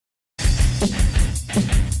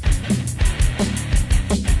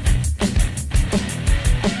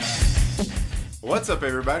What's up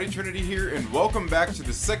everybody, Trinity here, and welcome back to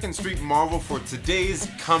the Second Street Marvel for today's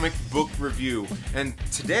comic book review. And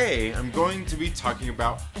today I'm going to be talking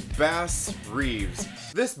about Bass Reeves.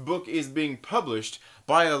 This book is being published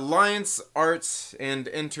by Alliance Arts and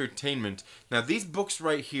Entertainment. Now these books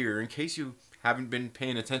right here, in case you haven't been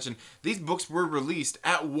paying attention, these books were released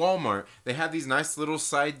at Wal Mart. They had these nice little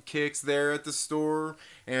sidekicks there at the store,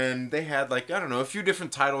 and they had, like, I don't know, a few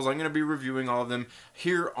different titles. I'm going to be reviewing all of them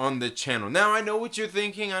here on the channel. Now, I know what you're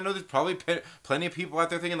thinking. I know there's probably plenty of people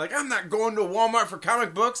out there thinking, like, I'm not going to Walmart for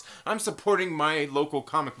comic books. I'm supporting my local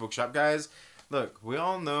comic book shop. Guys, look, we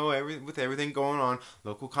all know with everything going on,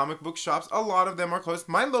 local comic book shops, a lot of them are closed.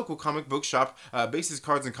 My local comic book shop, Bases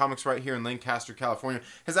Cards and Comics, right here in Lancaster, California,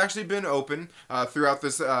 has actually been open throughout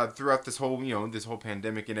this whole this whole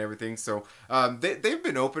pandemic and everything. So they've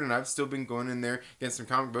been open, and I've still been going in there, getting some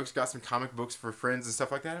comic books, got some comic books for friends and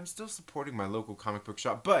stuff like that. I'm still supporting my local comic book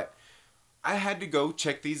shop, but I had to go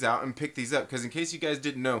check these out and pick these up because, in case you guys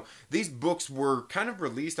didn't know, these books were kind of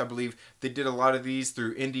released, I believe they did a lot of these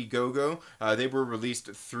through Indiegogo. They were released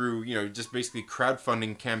through, just basically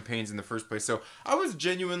crowdfunding campaigns in the first place. So I was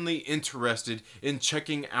genuinely interested in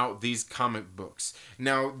checking out these comic books.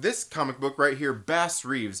 Now, this comic book right here, Bass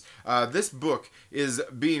Reeves, this book is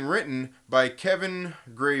being written by Kevin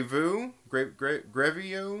Grevio.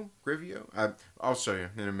 I'll show you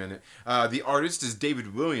in a minute. The artist is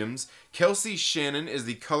David Williams. Kelsey Shannon is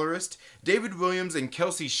the colorist. David Williams and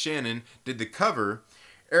Kelsey Shannon did the cover.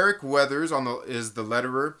 Eric Weathers is the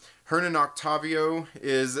letterer. Hernan Octavio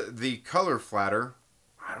is the color flatter.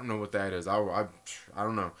 I don't know what that is. I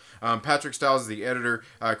don't know. Patrick Stiles is the editor.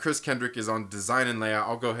 Chris Kendrick is on design and layout.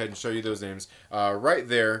 I'll go ahead and show you those names right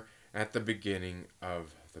there at the beginning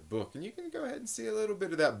of the book, and you can go ahead and see a little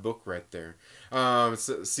bit of that book right there.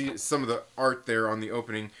 See some of the art there on the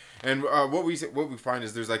opening, and what we find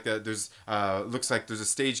is there's looks like there's a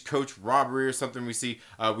stagecoach robbery or something. We see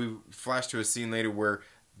we flash to a scene later where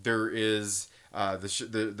there is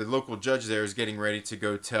the local judge there is getting ready to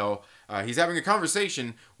go tell. He's having a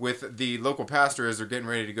conversation with the local pastor as they're getting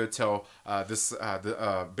ready to go tell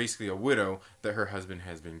basically a widow that her husband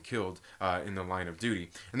has been killed in the line of duty.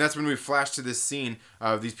 And that's when we flash to this scene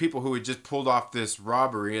of these people who had just pulled off this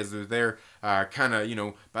robbery as they're there kind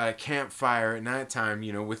of, by a campfire at nighttime,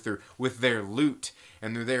 with their loot.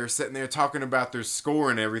 And they're there sitting there talking about their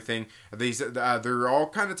score and everything. They're all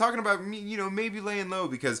kind of talking about, maybe laying low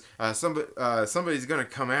because somebody's going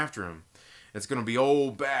to come after them. It's going to be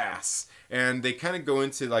old Bass. And they kind of go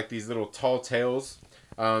into like these little tall tales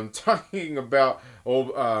talking about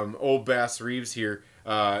old Bass Reeves here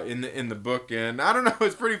in the book. And I don't know,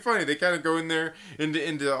 it's pretty funny. They kind of go in there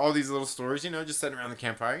into all these little stories, just sitting around the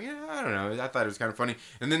campfire. I don't know. I thought it was kind of funny.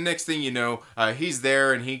 And then next thing you know, he's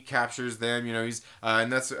there and he captures them. he's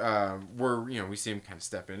and that's where we see him kind of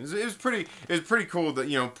step in. It was pretty cool.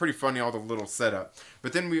 That pretty funny, all the little setup.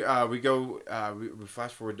 But then we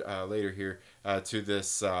flash forward later here to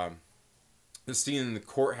this scene in the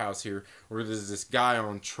courthouse here where there's this guy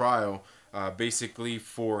on trial. Basically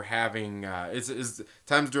for having it's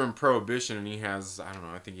times during Prohibition, and he has, I don't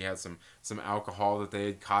know, I think he had some alcohol that they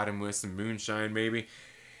had caught him with, some moonshine maybe.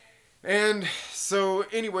 And so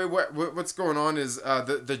anyway, what's going on is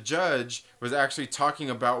the judge was actually talking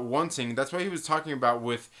about wanting. That's what he was talking about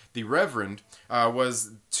with the Reverend.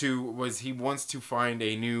 Was he wants to find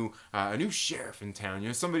a new sheriff in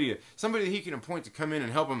town. Somebody that he can appoint to come in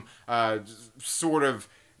and help him sort of.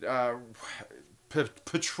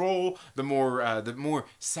 Patrol the more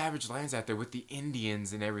savage lands out there with the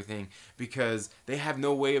Indians and everything, because they have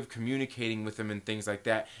no way of communicating with them and things like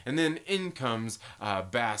that. And then in comes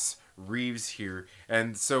Bass Reeves here,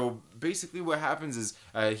 and so basically what happens is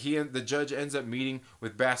the judge ends up meeting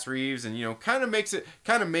with Bass Reeves, and kind of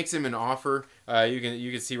makes him an offer. You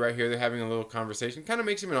can see right here they're having a little conversation. Kind of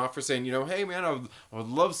makes him an offer, saying, hey man, I would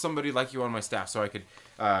love somebody like you on my staff, so I could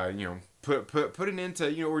put an end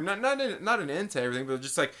to, or not an end to everything, but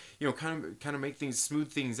just like, kind of make things,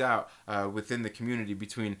 smooth things out within the community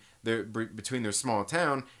between their small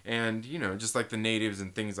town and, just like the natives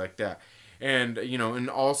and things like that. And, and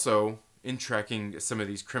also in tracking some of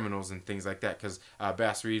these criminals and things like that, because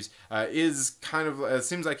Bass Reeves is kind of, it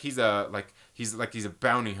seems like he's a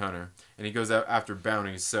bounty hunter, and he goes out after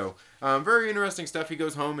bounties. So very interesting stuff. He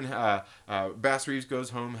goes home, and Bass Reeves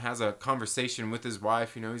goes home, has a conversation with his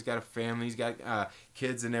wife. He's got a family, he's got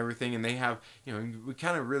kids and everything, and they have, we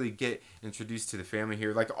kind of really get introduced to the family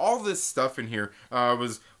here. Like all this stuff in here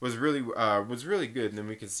was really good. And then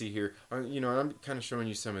we can see here, and I'm kind of showing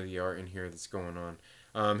you some of the art in here that's going on.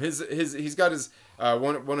 He's got his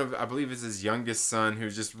one of, I believe is his youngest son,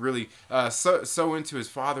 who's just really so into his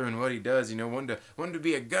father and what he does. You know, wanted to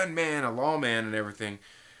be a gunman, a lawman, and everything.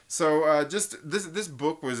 So just this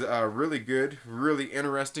book was really good, really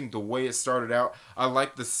interesting. The way it started out, I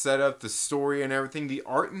liked the setup, the story, and everything. The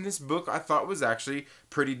art in this book I thought was actually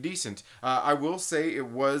pretty decent. I will say it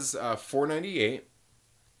was $4.98.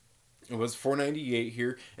 It was $4.98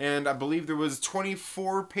 here, and I believe there was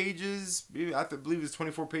 24 pages. I believe it was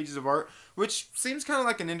 24 pages of art, which seems kind of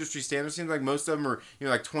like an industry standard. Seems like most of them are, you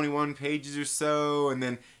know, like 21 pages or so, and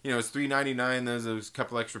then, you know, it's $3.99. There's a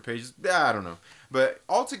couple extra pages. I don't know, but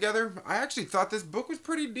altogether, I actually thought this book was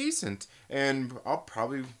pretty decent, and I'll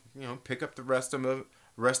probably, you know, pick up the rest of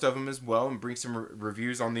them as well, and bring some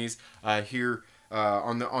reviews on these here.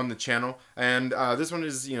 On the channel, and this one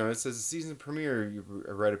is, you know, it says season premiere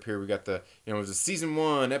right up here. We got the, you know, it was a season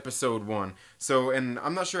 1, episode 1. So, and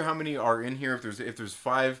I'm not sure how many are in here. If there's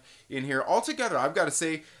 5 in here altogether, I've got to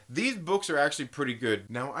say these books are actually pretty good.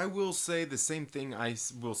 Now, I will say the same thing I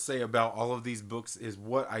will say about all of these books is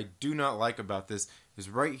what I do not like about this is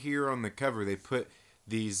right here on the cover they put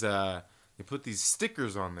these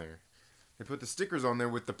stickers on there. They put the stickers on there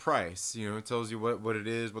with the price. You know, it tells you what it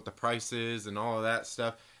is, what the price is, and all of that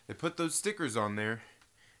stuff. They put those stickers on there,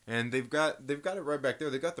 and they've got it right back there.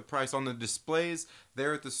 They got the price on the displays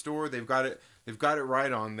there at the store. They've got it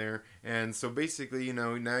right on there. And so basically, you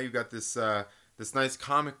know, now you've got this this nice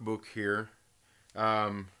comic book here,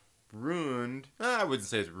 ruined. I wouldn't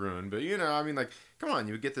say it's ruined, but you know, I mean, like, come on,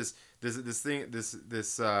 you would get this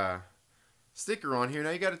sticker on here. Now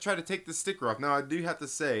you got to try to take the sticker off. Now I do have to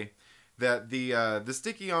say that the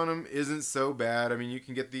sticky on them isn't so bad. I mean, you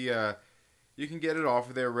can get it off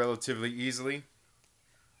of there relatively easily,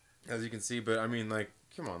 as you can see. But I mean, like,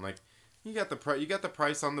 come on, like, you got the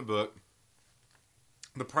price on the book.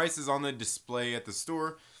 The price is on the display at the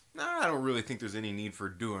store. Nah, I don't really think there's any need for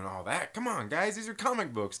doing all that. Come on, guys, these are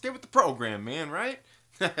comic books. Get with the program, man, right?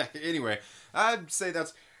 Anyway, I'd say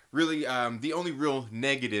that's really the only real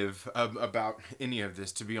negative about any of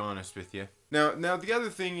this, to be honest with you. Now the other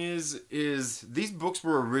thing is these books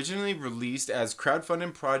were originally released as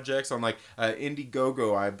crowdfunded projects on like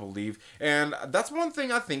Indiegogo, I believe, and that's one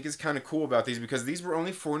thing I think is kind of cool about these, because these were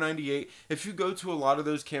only $4.98. If you go to a lot of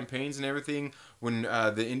those campaigns and everything, when the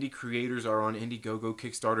indie creators are on Indiegogo,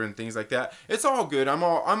 Kickstarter, and things like that, it's all good.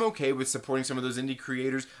 I'm okay with supporting some of those indie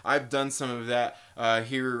creators. I've done some of that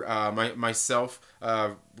here myself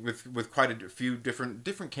with quite a few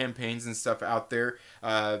different campaigns and stuff out there.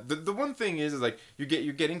 The one thing is like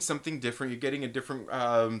you're getting something different. You're getting a different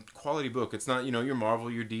quality book. It's not, you know, your Marvel,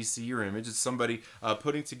 your DC, your Image. It's somebody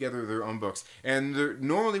putting together their own books. And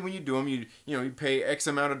normally when you do them, you pay X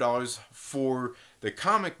amount of dollars for the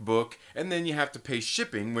comic book, and then you have to pay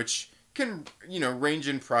shipping, which can, you know, range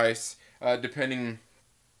in price depending,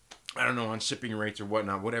 I don't know, on shipping rates or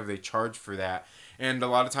whatnot, whatever they charge for that. And a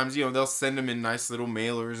lot of times, you know, they'll send them in nice little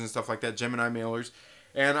mailers and stuff like that, Gemini mailers.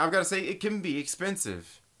 And I've got to say, it can be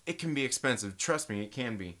expensive. It can be expensive. Trust me, it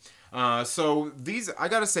can be. So these, I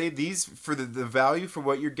gotta say, these, for the value for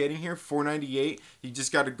what you're getting here, $4.98. You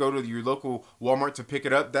just got to go to your local Walmart to pick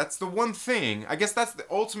it up. That's the one thing. I guess that's the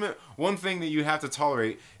ultimate one thing that you have to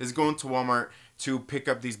tolerate, is going to Walmart to pick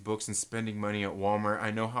up these books and spending money at Walmart. I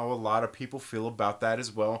know how a lot of people feel about that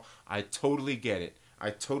as well. I totally get it. I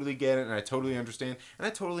totally get it, and I totally understand. And I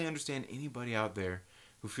totally understand anybody out there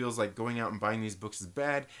who feels like going out and buying these books is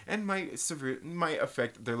bad and might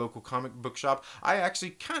affect their local comic book shop. I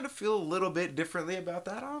actually kind of feel a little bit differently about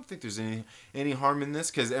that. I don't think there's any harm in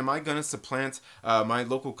this, because am I going to supplant my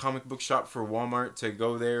local comic book shop for Walmart to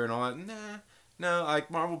go there and all that? Nah. No,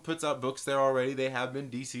 like, Marvel puts out books there already. They have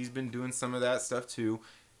been. DC's been doing some of that stuff too.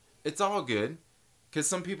 It's all good, because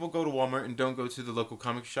some people go to Walmart and don't go to the local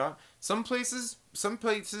comic shop. Some places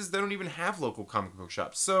they don't even have local comic book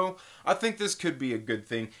shops. So I think this could be a good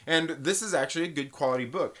thing. And this is actually a good quality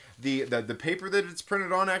book. The paper that it's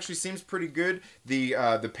printed on actually seems pretty good.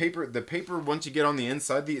 The paper once you get on the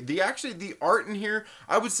inside, the art in here,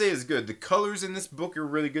 I would say, is good. The colors in this book are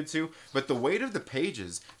really good too. But the weight of the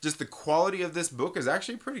pages, just the quality of this book, is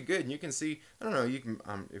actually pretty good. And you can see, I don't know, you can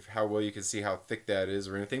how well you can see how thick that is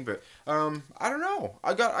or anything, but I don't know.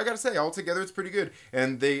 I gotta say, altogether it's pretty good.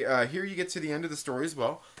 And they here you get to the end of the story as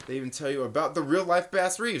well. They even tell you about the real life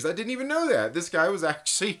Bass Reeves. I didn't even know that. This guy was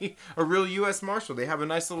actually a real U.S. Marshal. They have a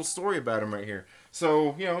nice little story about him right here.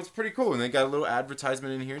 So, you know, it's pretty cool. And they got a little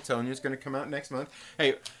advertisement in here telling you it's going to come out next month.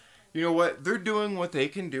 Hey, you know what? They're doing what they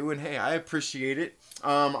can do, and hey, I appreciate it.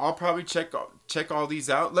 I'll probably check all these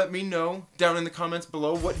out. Let me know down in the comments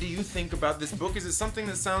below. What do you think about this book? Is it something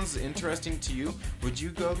that sounds interesting to you? Would you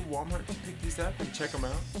go to Walmart to pick these up and check them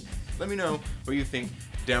out? Let me know what you think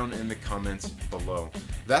down in the comments below.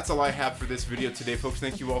 That's all I have for this video today, folks.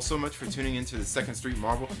 Thank you all so much for tuning into the 2nd Street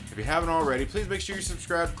Marvel. If you haven't already, please make sure you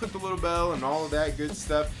subscribe, click the little bell, and all of that good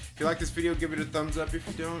stuff. If you like this video, give it a thumbs up. If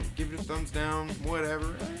you don't, give it a thumbs down,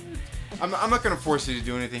 whatever. I'm not going to force you to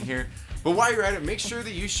do anything here. But while you're at it, make sure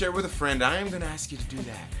that you share with a friend. I am going to ask you to do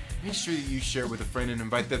that. Make sure that you share with a friend and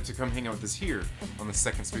invite them to come hang out with us here on the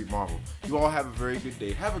 2nd Street Marvel. You all have a very good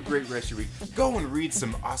day. Have a great rest of your week. Go and read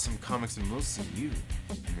some awesome comics, and we'll see you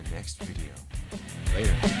in the next video.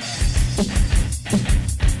 Later.